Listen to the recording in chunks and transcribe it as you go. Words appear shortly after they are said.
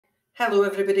Hello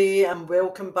everybody and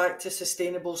welcome back to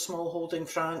Sustainable Smallholding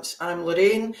France. I'm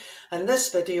Lorraine and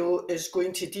this video is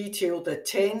going to detail the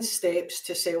 10 steps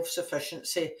to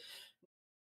self-sufficiency.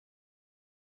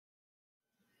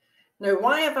 Now,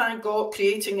 why have I got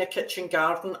creating a kitchen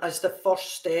garden as the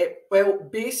first step? Well,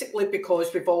 basically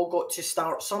because we've all got to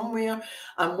start somewhere,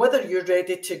 and whether you're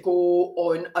ready to go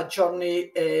on a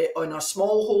journey on a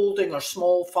small holding or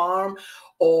small farm,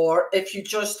 or if you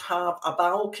just have a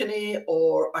balcony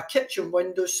or a kitchen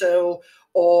windowsill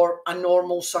or a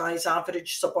normal size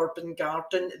average suburban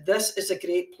garden, this is a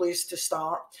great place to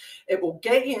start. It will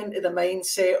get you into the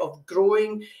mindset of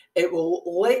growing. It will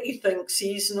let you think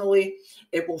seasonally.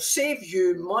 It will save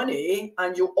you money,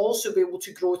 and you'll also be able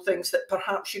to grow things that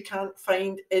perhaps you can't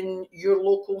find in your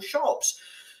local shops.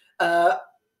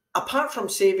 Apart from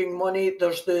saving money,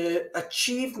 there's the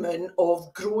achievement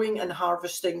of growing and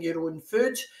harvesting your own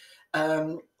food.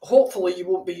 Hopefully you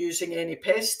won't be using any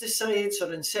pesticides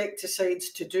or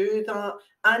insecticides to do that,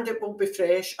 and it will be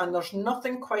fresh, and there's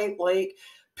nothing quite like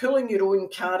pulling your own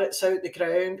carrots out the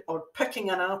ground or picking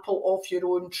an apple off your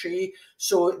own tree.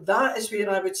 So that is where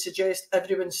I would suggest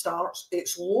everyone starts.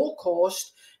 It's low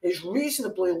cost, it's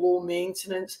reasonably low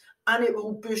maintenance, and it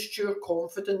will boost your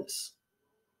confidence.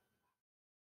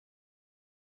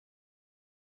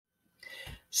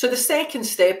 So the second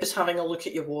step is having a look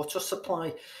at your water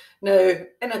supply. Now,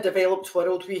 in a developed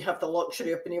world, we have the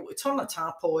luxury of being able to turn a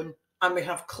tap on and we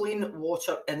have clean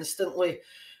water instantly.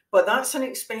 But that's an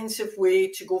expensive way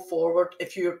to go forward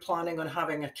if you're planning on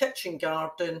having a kitchen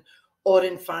garden, or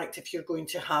in fact, if you're going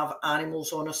to have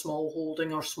animals on a small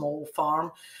holding or small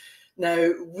farm.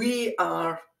 Now, we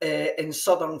are in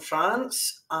southern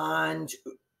France and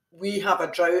we have a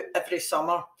drought every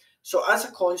summer. So as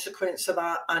a consequence of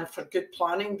that, and for good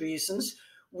planning reasons,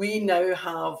 we now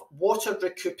have water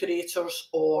recuperators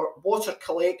or water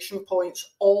collection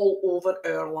points all over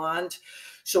our land.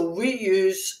 So we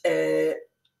use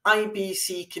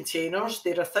IBC containers.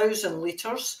 They're 1,000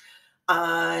 litres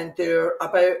and they're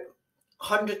about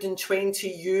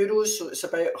 €120, so it's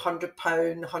about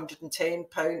 £100,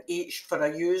 £110 each for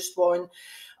a used one.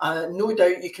 No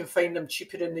doubt you can find them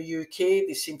cheaper in the UK.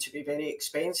 They seem to be very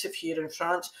expensive here in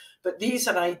France, but these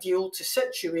are ideal to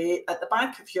situate at the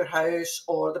back of your house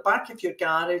or the back of your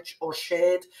garage or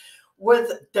shed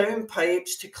with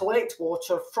downpipes to collect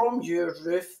water from your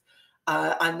roof.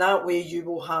 And that way you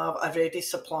will have a ready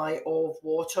supply of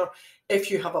water. If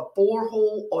you have a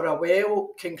borehole or a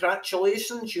well,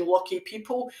 congratulations, you lucky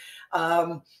people.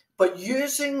 But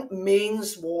using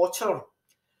mains water,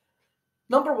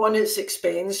 number one, it's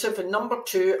expensive, and number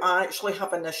two, I actually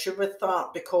have an issue with that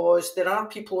because there are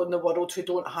people in the world who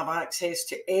don't have access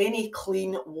to any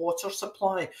clean water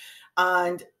supply,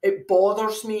 and it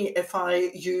bothers me if I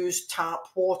use tap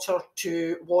water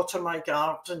to water my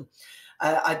garden.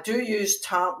 I do use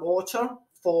tap water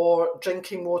for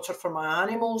drinking water for my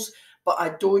animals, but I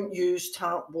don't use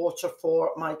tap water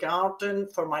for my garden,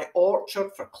 for my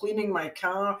orchard, for cleaning my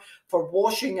car, for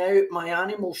washing out my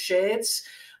animal sheds.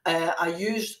 I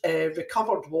use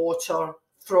recovered water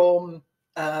from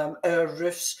our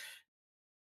roofs.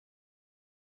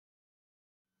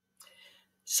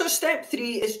 So step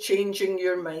three is changing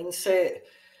your mindset.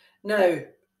 Now,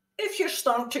 if you're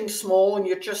starting small and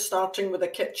you're just starting with a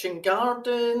kitchen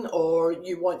garden, or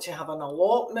you want to have an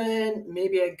allotment,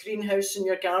 maybe a greenhouse in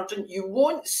your garden, you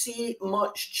won't see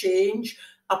much change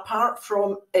apart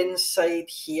from inside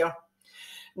here.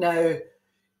 Now,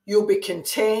 you'll be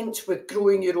content with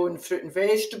growing your own fruit and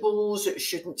vegetables. It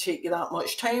shouldn't take you that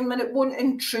much time and it won't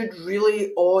intrude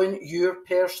really on your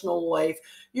personal life.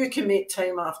 You can make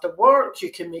time after work,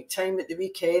 you can make time at the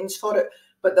weekends for it.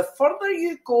 But the further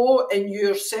you go in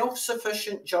your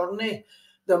self-sufficient journey,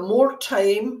 the more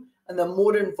time and the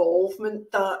more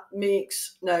involvement that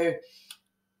makes. Now,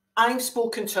 I've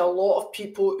spoken to a lot of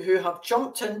people who have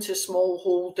jumped into small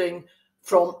holding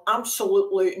from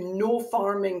absolutely no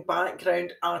farming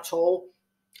background at all.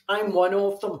 I'm one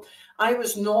of them. I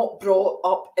was not brought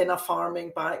up in a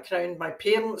farming background. My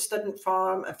parents didn't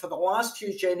farm, and for the last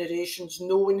few generations,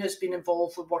 no one has been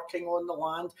involved with working on the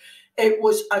land. It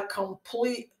was a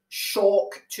complete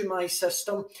shock to my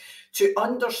system to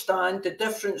understand the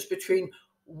difference between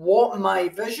what my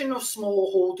vision of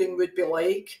small holding would be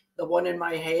like, the one in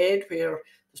my head where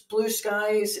there's blue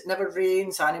skies, it never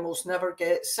rains, animals never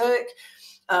get sick,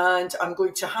 and I'm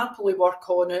going to happily work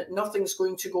on it, nothing's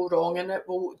going to go wrong, and it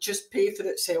will just pay for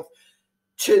itself,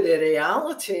 to the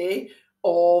reality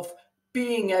of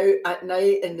being out at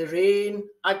night in the rain.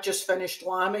 I've just finished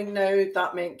lambing now.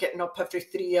 That meant getting up every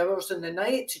 3 hours in the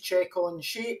night to check on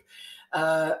sheep.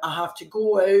 I have to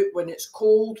go out when it's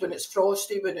cold, when it's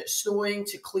frosty, when it's snowing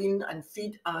to clean and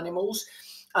feed animals.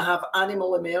 I have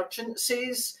animal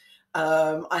emergencies.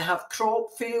 I have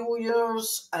crop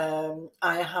failures.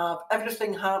 I have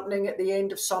everything happening at the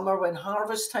end of summer when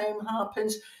harvest time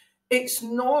happens. It's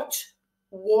not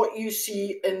what you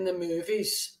see in the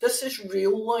movies. This is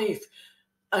real life.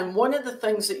 And one of the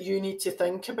things that you need to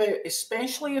think about,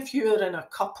 especially if you are in a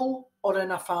couple or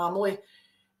in a family,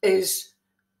 is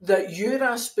that your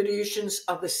aspirations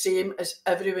are the same as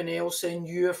everyone else in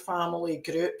your family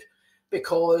group.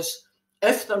 Because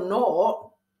if they're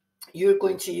not, you're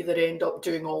going to either end up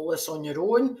doing all this on your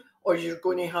own, or you're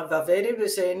going to have a very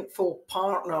resentful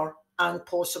partner and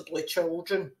possibly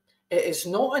children. It is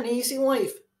not an easy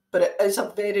life, but it is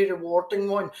a very rewarding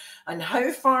one. And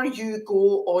how far you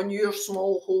go on your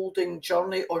small holding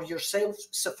journey or your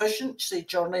self-sufficiency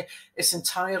journey is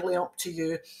entirely up to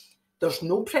you. There's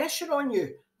no pressure on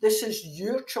you. This is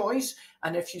your choice.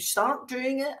 And if you start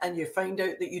doing it and you find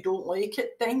out that you don't like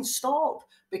it, then stop,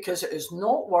 because it is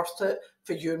not worth it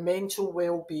for your mental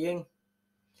well-being.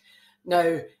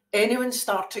 Now, anyone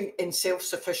starting in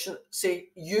self-sufficiency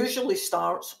usually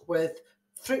starts with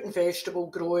fruit and vegetable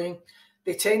growing.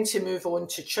 They tend to move on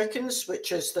to chickens,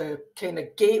 which is the kind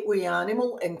of gateway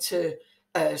animal into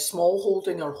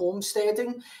smallholding or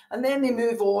homesteading. And then they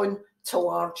move on to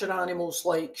larger animals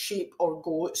like sheep or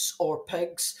goats or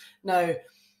pigs. Now,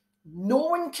 no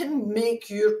one can make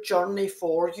your journey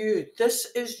for you. This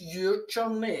is your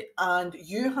journey, and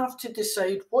you have to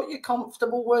decide what you're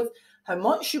comfortable with, how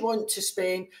much you want to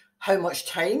spend, how much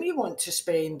time you want to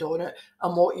spend on it,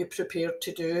 and what you're prepared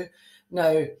to do.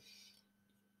 Now,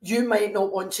 you might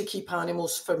not want to keep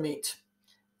animals for meat.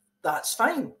 That's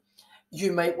fine.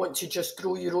 You might want to just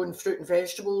grow your own fruit and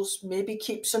vegetables, maybe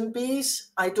keep some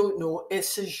bees. I don't know.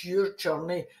 This is your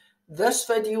journey. This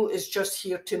video is just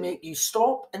here to make you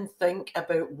stop and think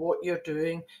about what you're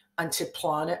doing and to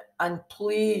plan it. And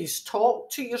please talk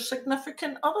to your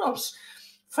significant others.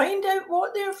 Find out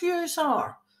what their views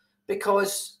are,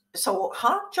 because it's a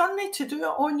hard journey to do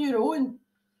it on your own.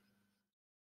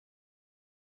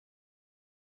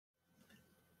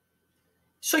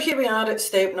 So here we are at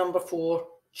step number 4.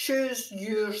 Choose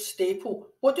your staple.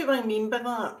 What do I mean by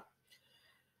that?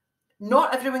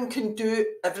 Not everyone can do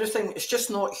everything. It's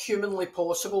just not humanly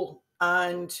possible.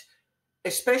 And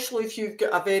especially if you've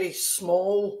got a very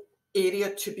small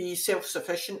area to be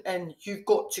self-sufficient in, you've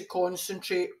got to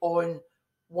concentrate on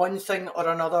one thing or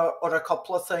another, or a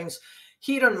couple of things.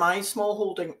 Here in my small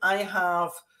holding, I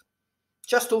have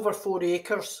just over 4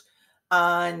 acres,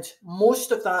 and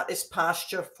most of that is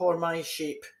pasture for my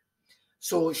sheep.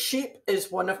 So sheep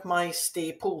is one of my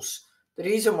staples. The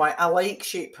reason why I like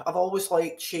sheep, I've always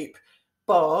liked sheep,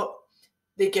 but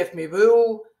they give me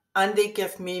wool and they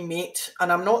give me meat,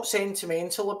 and I'm not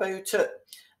sentimental about it.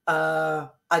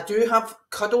 I do have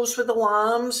cuddles with the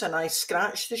lambs and I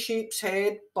scratch the sheep's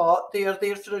head, but they are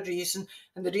there for a reason.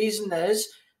 And the reason is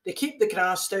they keep the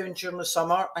grass down during the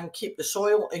summer and keep the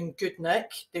soil in good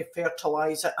nick. They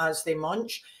fertilise it as they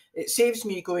munch. It saves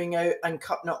me going out and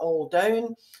cutting it all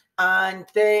down. And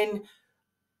then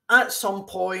at some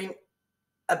point,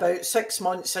 about 6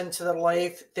 months into their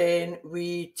life, then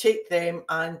we take them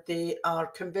and they are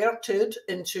converted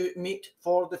into meat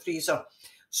for the freezer.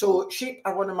 So sheep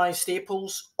are one of my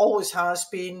staples, always has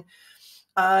been.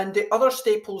 And the other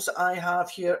staples that I have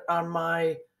here are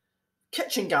my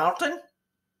kitchen garden.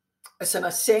 It's an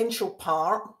essential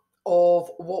part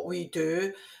of what we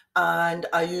do. And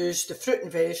I use the fruit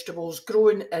and vegetables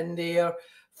growing in there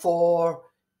for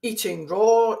eating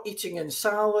raw, eating in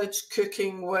salads,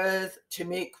 cooking with, to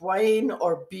make wine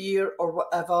or beer or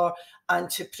whatever, and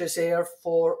to preserve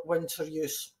for winter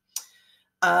use.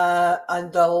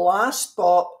 And the last,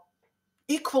 but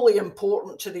equally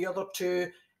important to the other two,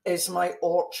 is my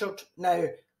orchard. Now,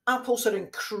 apples are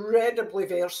incredibly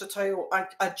versatile.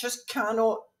 I just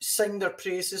cannot sing their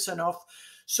praises enough.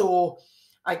 So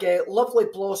I get lovely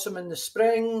blossom in the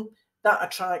spring. That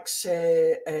attracts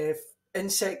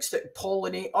insects that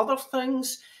pollinate other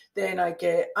things. Then I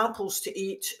get apples to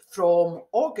eat from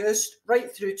August right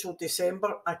through till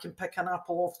December. I can pick an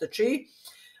apple off the tree.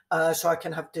 So I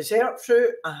can have dessert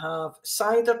fruit. I have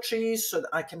cider trees so that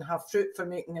I can have fruit for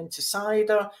making into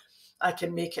cider. I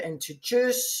can make it into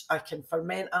juice. I can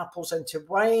ferment apples into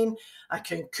wine. I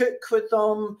can cook with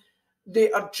them.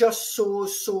 They are just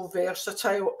so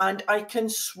versatile, and I can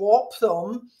swap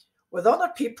them with other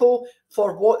people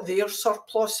for what their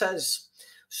surplus is.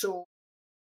 So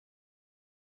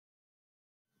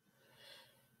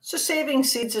saving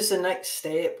seeds is the next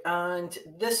step, and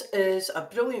this is a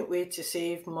brilliant way to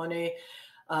save money.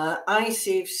 I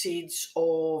save seeds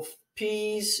of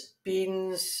peas,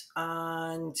 beans,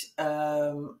 and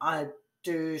I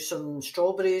do some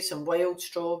strawberries and wild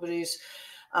strawberries,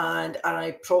 and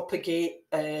I propagate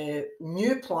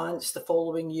new plants the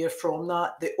following year from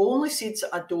that. The only seeds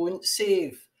that I don't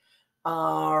save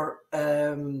are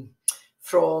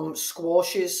from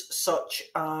squashes such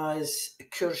as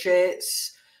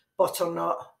courgettes,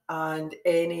 butternut, and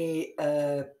any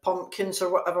pumpkins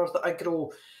or whatever that I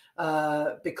grow.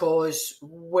 Because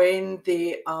when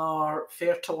they are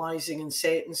fertilizing and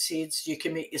setting seeds, you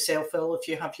can make yourself ill if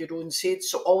you have your own seeds.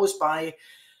 So always buy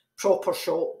proper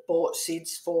shop bought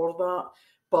seeds for that.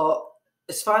 But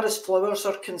as far as flowers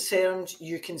are concerned,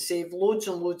 you can save loads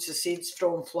and loads of seeds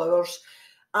from flowers.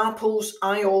 Apples,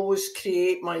 I always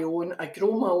create my own. I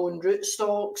grow my own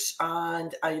rootstocks,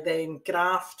 and I then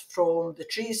graft from the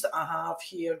trees that I have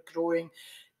here growing,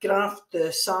 graft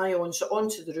the scions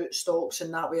onto the rootstocks,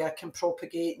 and that way I can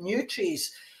propagate new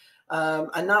trees.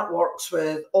 And that works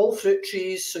with all fruit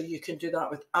trees, so you can do that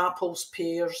with apples,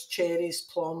 pears, cherries,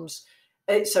 plums.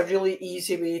 It's a really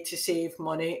easy way to save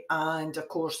money, and of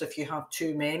course, if you have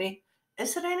too many,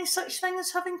 is there any such thing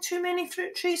as having too many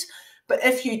fruit trees? But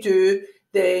if you do,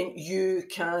 then you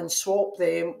can swap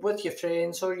them with your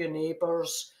friends or your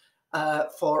neighbours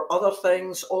for other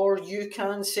things, or you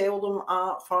can sell them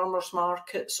at farmers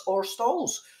markets or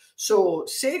stalls. So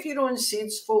save your own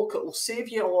seeds, folk. It will save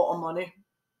you a lot of money.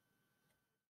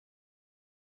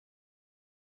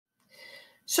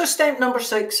 So step number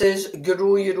 6 is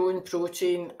grow your own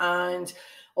protein. And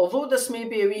although this may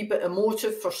be a wee bit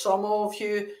emotive for some of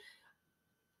you,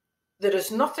 there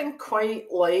is nothing quite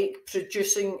like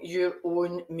producing your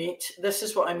own meat. This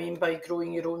is what I mean by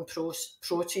growing your own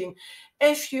protein.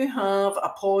 If you have a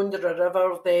pond or a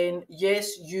river, then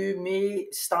yes, you may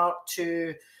start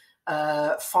to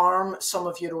farm some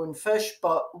of your own fish.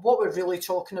 But what we're really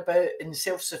talking about in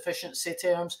self-sufficiency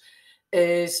terms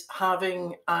is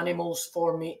having animals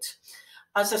for meat.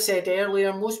 As I said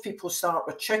earlier, most people start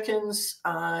with chickens,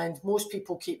 and most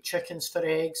people keep chickens for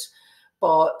eggs.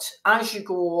 But as you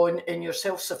go on in your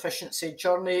self-sufficiency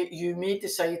journey, you may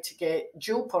decide to get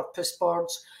dual-purpose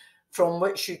birds from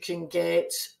which you can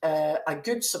get a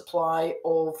good supply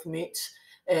of meat.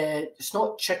 It's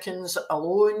not chickens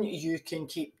alone. You can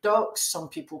keep ducks. Some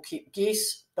people keep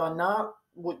geese. Done that.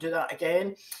 Won't do that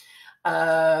again.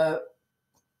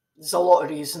 There's a lot of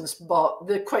reasons, but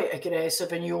they're quite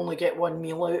aggressive and you only get one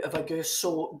meal out of a goose,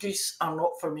 so geese are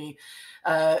not for me.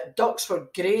 Ducks were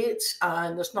great,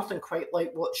 and there's nothing quite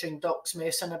like watching ducks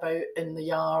messing about in the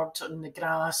yard, in the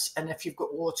grass, and if you've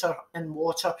got water, in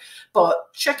water.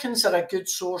 But chickens are a good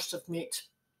source of meat.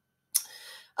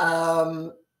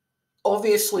 Obviously,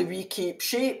 we keep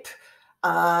sheep.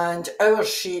 And our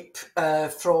sheep,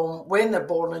 from when they're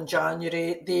born in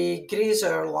January, they graze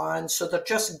our land, so they're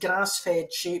just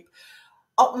grass-fed sheep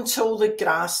up until the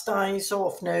grass dies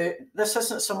off. Now, this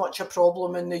isn't so much a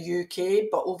problem in the UK,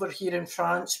 but over here in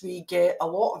France, we get a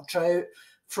lot of drought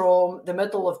from the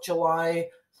middle of July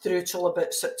through till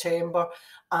about September.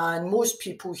 And most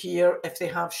people here, if they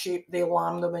have sheep, they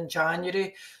lamb them in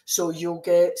January. So you'll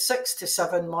get 6 to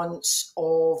 7 months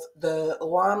of the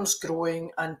lambs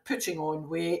growing and putting on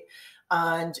weight.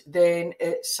 And then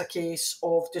it's a case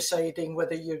of deciding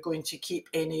whether you're going to keep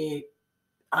any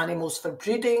animals for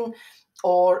breeding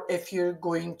or if you're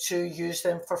going to use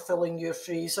them for filling your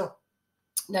freezer.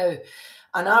 Now,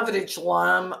 an average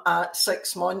lamb at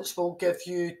 6 months will give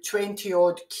you 20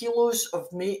 odd kilos of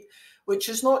meat, which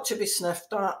is not to be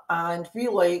sniffed at. And we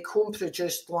like home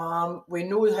produced lamb. We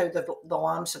know how the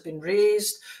lambs have been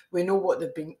raised. We know what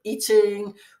they've been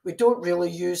eating. We don't really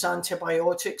use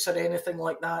antibiotics or anything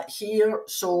like that here.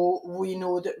 So we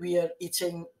know that we are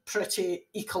eating pretty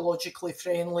ecologically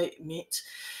friendly meat.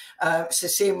 It's the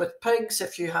same with pigs.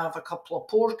 If you have a couple of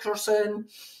porkers in,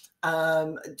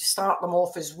 start them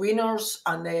off as weaners,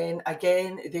 and then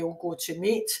again they'll go to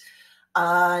meat.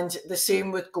 And the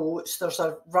same with goats. There's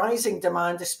a rising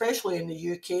demand, especially in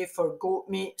the UK, for goat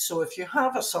meat. So if you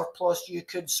have a surplus, you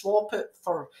could swap it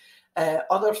for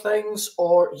other things,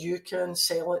 or you can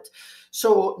sell it.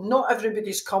 So not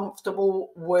everybody's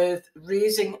comfortable with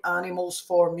raising animals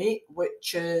for meat,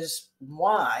 which is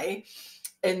why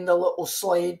in the little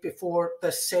slide before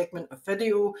this segment of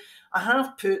video, I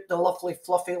have put the lovely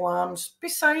fluffy lambs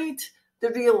beside the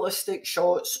realistic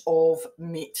shots of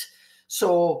meat.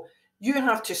 So you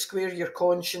have to square your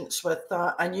conscience with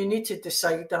that, and you need to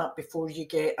decide that before you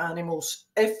get animals.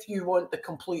 If you want the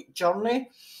complete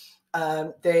journey,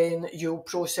 then you'll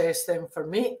process them for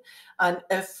meat. And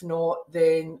if not,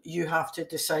 then you have to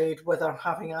decide whether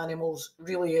having animals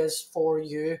really is for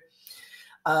you.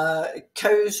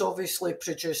 Cows obviously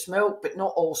produce milk, but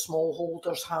not all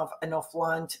smallholders have enough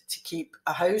land to keep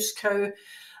a house cow.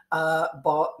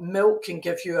 But milk can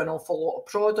give you an awful lot of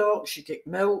products. You get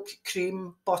milk,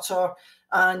 cream, butter,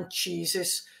 and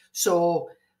cheeses. So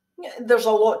there's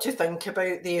a lot to think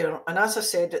about there. And as I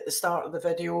said at the start of the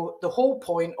video, the whole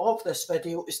point of this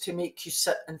video is to make you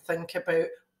sit and think about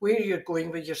where you're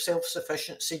going with your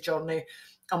self-sufficiency journey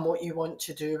and what you want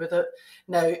to do with it.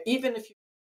 Now, even if you...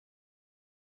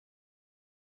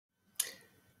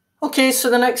 Okay, so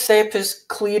the next step is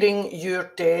clearing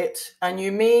your debt. And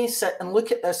you may sit and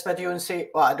look at this video and say,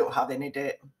 well, I don't have any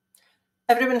debt.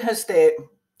 Everyone has debt.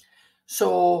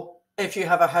 So if you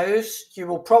have a house, you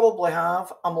will probably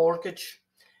have a mortgage.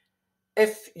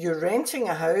 If you're renting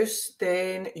a house,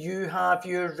 then you have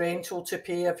your rental to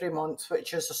pay every month,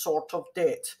 which is a sort of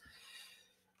debt.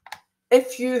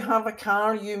 If you have a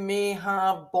car, you may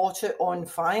have bought it on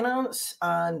finance,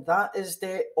 and that is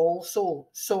debt also.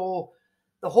 So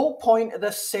the whole point of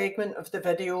this segment of the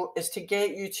video is to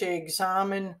get you to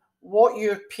examine what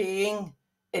you're paying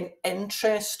in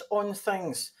interest on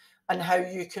things and how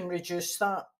you can reduce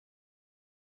that.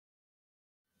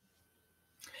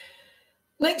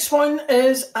 Next one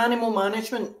is animal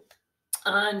management.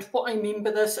 And what I mean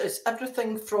by this is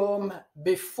everything from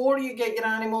before you get your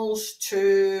animals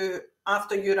to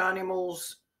after your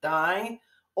animals die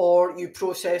or you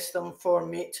process them for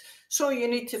meat. So you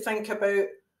need to think about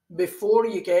before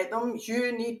you get them.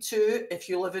 You need to, if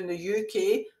you live in the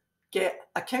UK, get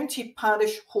a county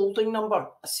parish holding number,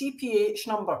 a CPH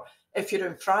number. If you're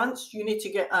in France, you need to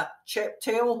get a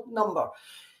cheptel number.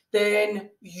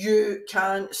 Then you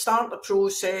can start the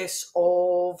process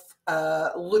of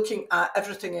looking at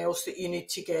everything else that you need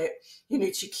to get. You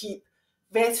need to keep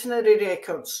veterinary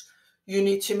records. You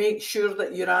need to make sure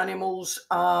that your animals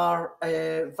are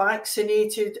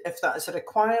vaccinated if that is a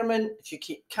requirement. If you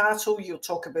keep cattle, you'll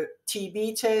talk about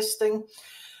TB testing.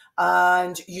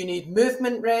 And you need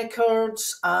movement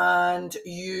records, and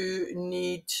you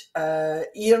need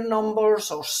ear numbers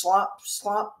or slap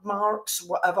marks,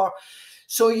 whatever.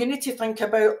 So you need to think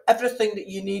about everything that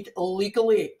you need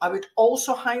legally. I would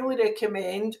also highly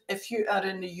recommend, if you are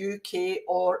in the UK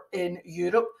or in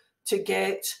Europe, to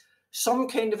get some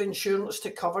kind of insurance to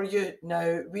cover you.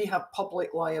 Now, we have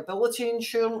public liability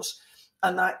insurance,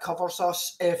 and that covers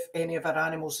us if any of our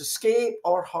animals escape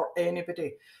or hurt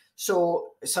anybody.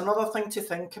 So it's another thing to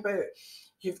think about.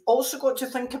 You've also got to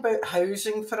think about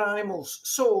housing for animals.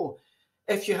 So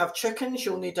if you have chickens,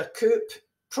 you'll need a coop.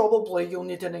 Probably you'll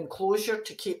need an enclosure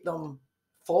to keep them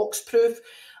fox-proof.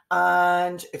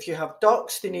 And if you have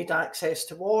ducks, they need access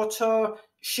to water.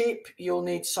 Sheep, you'll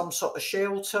need some sort of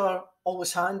shelter.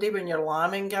 Always handy when you're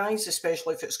lambing, guys,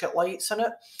 especially if it's got lights in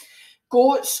it.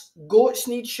 Goats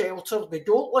need shelter. They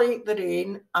don't like the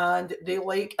rain and they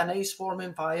like a nice warm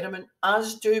environment,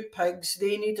 as do pigs.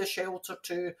 They need a shelter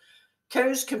too.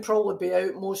 Cows can probably be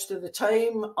out most of the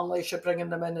time unless you're bringing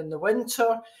them in the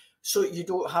winter, so you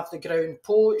don't have the ground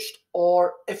poached,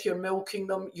 or if you're milking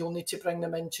them, you'll need to bring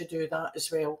them in to do that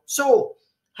as well. So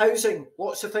housing,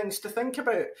 lots of things to think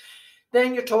about.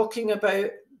 Then you're talking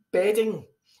about bedding.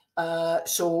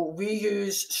 So we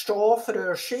use straw for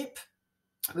our sheep.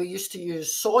 We used to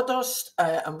use sawdust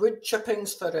and wood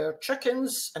chippings for our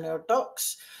chickens and our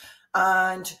ducks.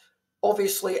 And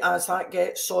obviously, as that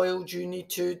gets soiled, you need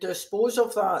to dispose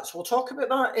of that. So we'll talk about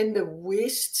that in the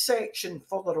waste section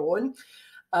further on.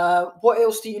 What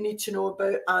else do you need to know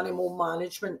about animal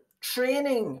management?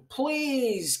 Training.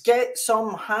 Please get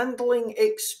some handling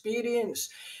experience.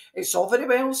 It's all very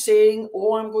well saying,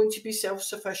 oh, I'm going to be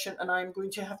self-sufficient and I'm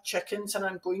going to have chickens and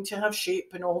I'm going to have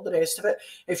sheep and all the rest of it.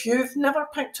 If you've never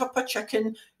picked up a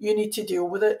chicken, you need to deal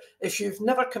with it. If you've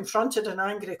never confronted an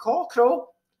angry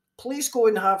cockerel, please go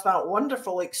and have that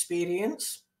wonderful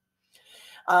experience.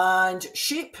 And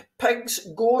sheep, pigs,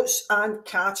 goats and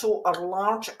cattle are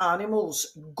large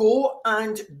animals. Go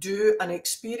and do an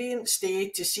experience day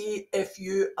to see if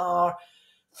you are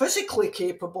physically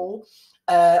capable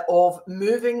of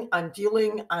moving and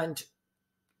dealing and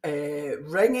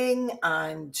ringing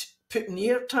and putting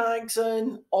ear tags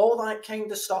in, all that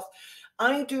kind of stuff.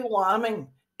 I do lambing.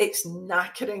 It's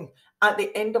knackering. At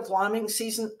the end of lambing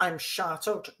season, I'm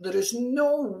shattered. There is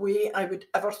no way I would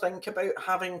ever think about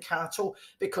having cattle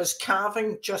because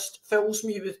calving just fills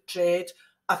me with dread.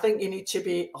 I think you need to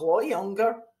be a lot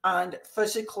younger and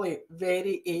physically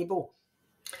very able.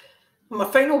 My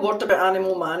final word about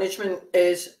animal management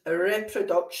is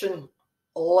reproduction,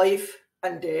 life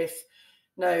and death.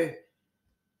 Now,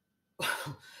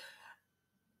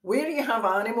 where you have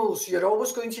animals, you're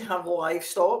always going to have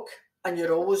livestock and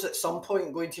you're always at some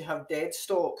point going to have dead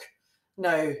stock.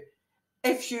 Now,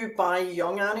 If you buy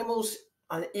young animals,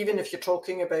 and even if you're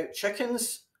talking about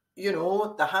chickens, you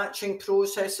know, the hatching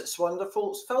process, it's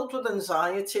wonderful. It's filled with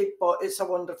anxiety, but it's a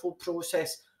wonderful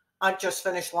process. I've just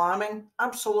finished lambing,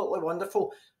 absolutely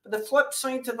wonderful. But the flip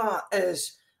side to that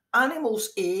is animals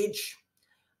age,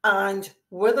 and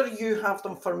whether you have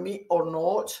them for meat or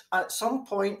not, at some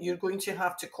point you're going to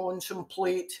have to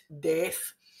contemplate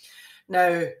death.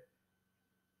 Now,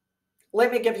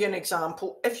 let me give you an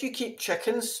example. If you keep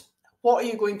chickens, what are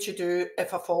you going to do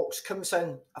if a fox comes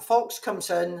in? A fox comes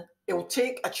in, he'll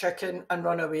take a chicken and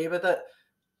run away with it.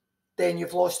 Then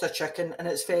you've lost a chicken and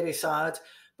it's very sad.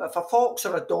 But if a fox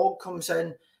or a dog comes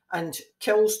in and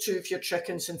kills 2 of your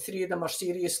chickens and 3 of them are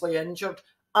seriously injured,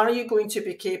 are you going to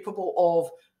be capable of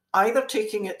either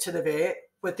taking it to the vet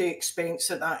with the expense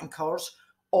that that incurs,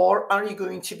 or are you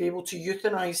going to be able to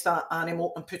euthanize that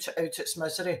animal and put it out its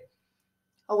misery?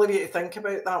 I'll leave you to think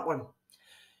about that one.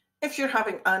 If you're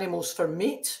having animals for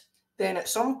meat, then at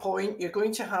some point you're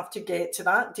going to have to get to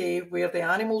that day where the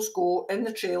animals go in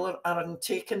the trailer and are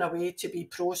taken away to be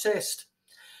processed.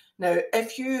 Now,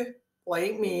 if you,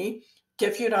 like me,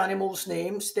 give your animals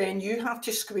names, then you have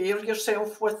to square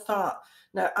yourself with that.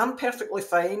 Now, I'm perfectly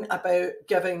fine about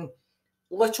giving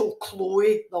little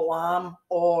Chloe the lamb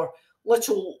or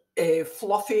little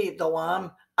Fluffy the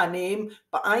lamb a name,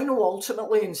 but I know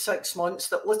ultimately in 6 months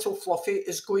that little Fluffy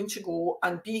is going to go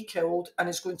and be killed and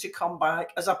is going to come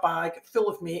back as a bag full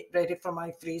of meat ready for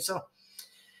my freezer.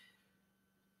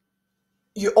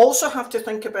 You also have to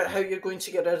think about how you're going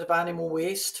to get rid of animal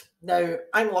waste. Now,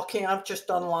 I'm lucky, I've just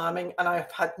done lambing and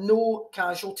I've had no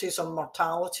casualties or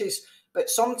mortalities, but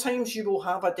sometimes you will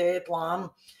have a dead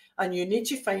lamb and you need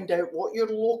to find out what your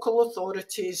local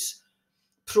authorities'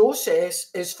 process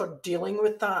is for dealing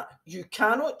with that. You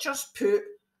cannot just put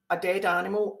a dead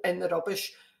animal in the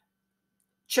rubbish.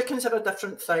 Chickens are a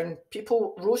different thing.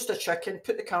 People roast a chicken,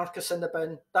 put the carcass in the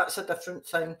bin. That's a different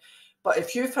thing. But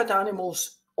if you've had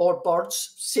animals or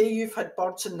birds, say you've had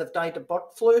birds and they've died of bird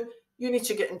flu, you need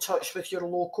to get in touch with your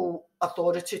local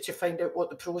authority to find out what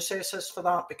the process is for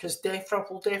that, because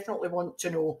DEFRA will definitely want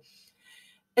to know.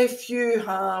 If you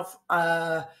have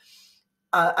an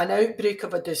outbreak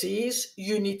of a disease,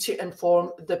 you need to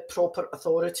inform the proper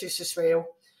authorities as well.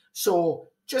 So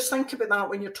just think about that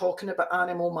when you're talking about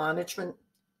animal management.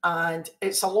 And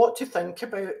it's a lot to think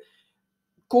about.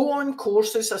 Go on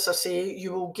courses, as I say,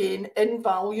 you will gain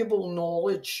invaluable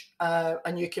knowledge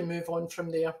and you can move on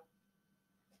from there.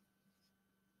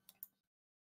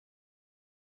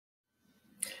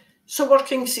 So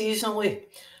working seasonally,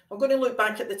 I'm going to look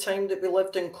back at the time that we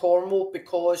lived in Cornwall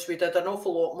because we did an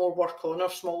awful lot more work on our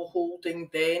small holding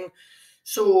then.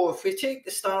 So if we take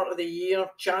the start of the year,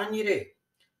 January,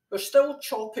 we're still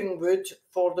chopping wood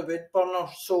for the wood burner.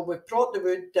 So we've brought the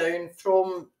wood down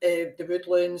from the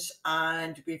woodlands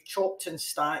and we've chopped and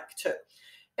stacked it.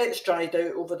 It's dried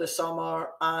out over the summer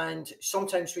and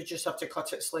sometimes we just have to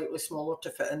cut it slightly smaller to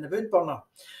fit in the wood burner.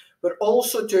 We're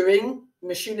also doing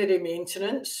machinery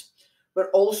maintenance.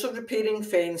 We're also repairing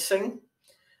fencing.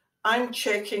 I'm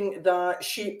checking that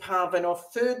sheep have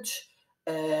enough food.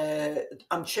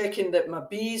 I'm checking that my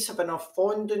bees have enough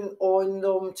fondant on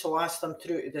them to last them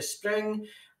through to the spring.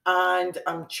 And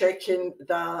I'm checking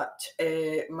that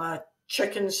my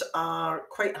chickens are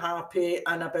quite happy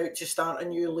and about to start a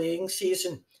new laying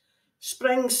season.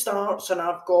 Spring starts and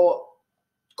I've got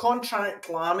contract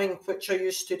lambing, which I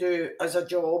used to do as a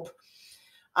job.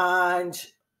 And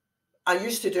I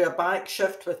used to do a back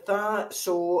shift with that,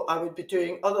 so I would be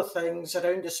doing other things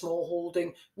around the small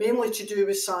holding, mainly to do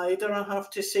with cider, I have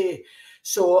to say.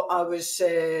 So I was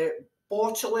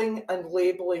bottling and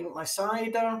labelling my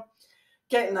cider,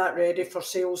 getting that ready for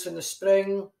sales in the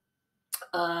spring,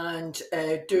 and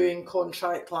doing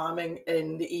contract lambing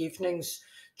in the evenings.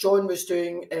 John was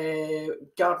doing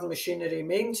garden machinery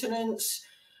maintenance,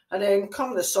 and then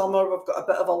come the summer, we've got a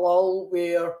bit of a lull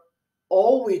where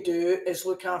all we do is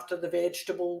look after the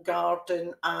vegetable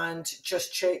garden and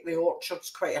just check the orchards,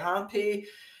 quite happy.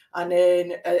 And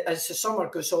then as the summer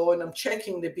goes on, I'm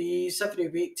checking the bees every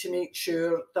week to make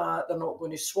sure that they're not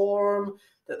going to swarm,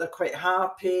 that they're quite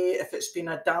happy. If it's been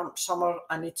a damp summer,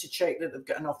 I need to check that they've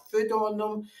got enough food on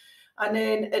them. And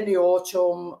then in the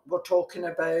autumn, we're talking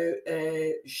about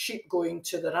sheep going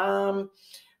to the ram,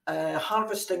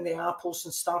 harvesting the apples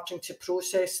and starting to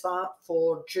process that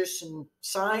for juice and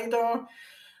cider,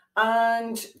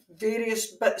 and various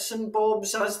bits and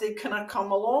bobs as they kind of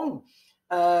come along.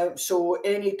 So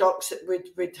any ducks that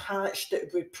would hatch,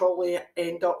 that would probably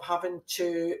end up having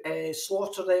to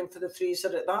slaughter them for the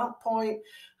freezer at that point,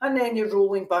 and then you're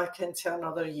rolling back into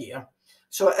another year.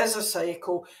 So it is a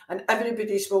cycle, and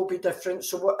everybody's will be different.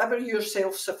 So whatever your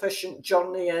self-sufficient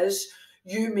journey is,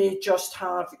 you may just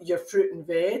have your fruit and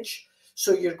veg.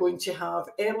 So you're going to have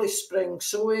early spring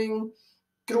sowing,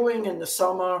 growing in the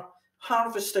summer,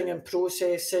 harvesting and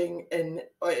processing in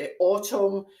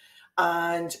autumn,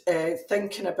 and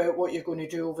thinking about what you're going to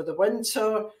do over the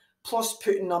winter, plus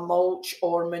putting a mulch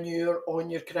or manure on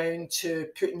your ground to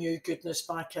put new goodness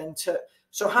back into it.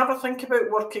 So have a think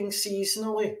about working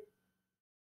seasonally.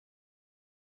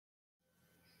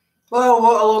 Well,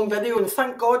 what a long video, and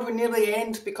thank God we nearly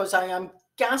end because I am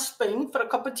gasping for a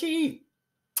cup of tea.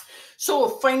 So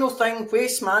final thing,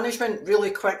 waste management,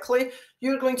 really quickly.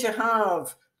 You're going to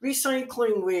have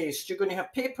recycling waste, you're going to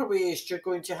have paper waste, you're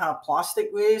going to have plastic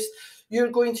waste,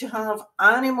 you're going to have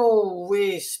animal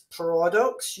waste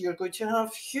products, you're going to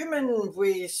have human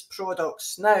waste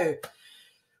products. Now,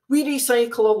 we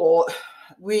recycle a lot.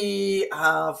 We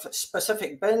have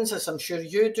specific bins, as I'm sure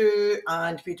you do,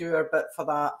 and we do our bit for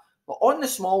that. But on the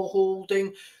small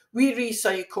holding, we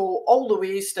recycle all the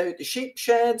waste out the sheep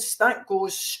sheds. That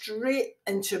goes straight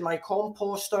into my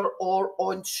composter or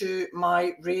onto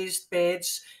my raised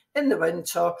beds in the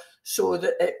winter so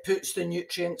that it puts the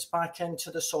nutrients back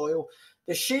into the soil.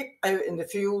 The sheep out in the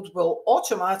field will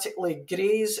automatically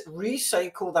graze,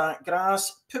 recycle that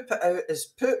grass, poop it out as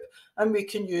poop, and we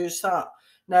can use that.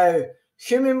 Now,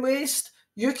 human waste,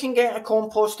 you can get a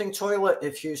composting toilet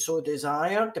if you so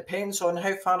desire. Depends on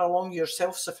how far along your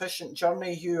self-sufficient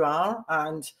journey you are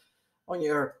and on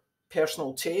your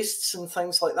personal tastes and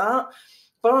things like that.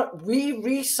 But we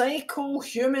recycle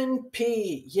human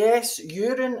pee. Yes,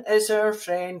 urine is our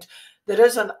friend. There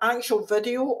is an actual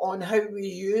video on how we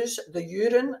use the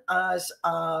urine as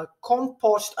a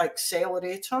compost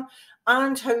accelerator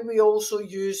and how we also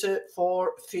use it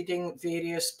for feeding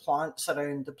various plants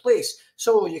around the place.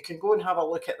 So you can go and have a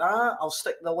look at that. I'll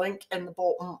stick the link in the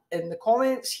bottom in the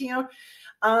comments here.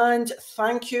 And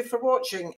thank you for watching.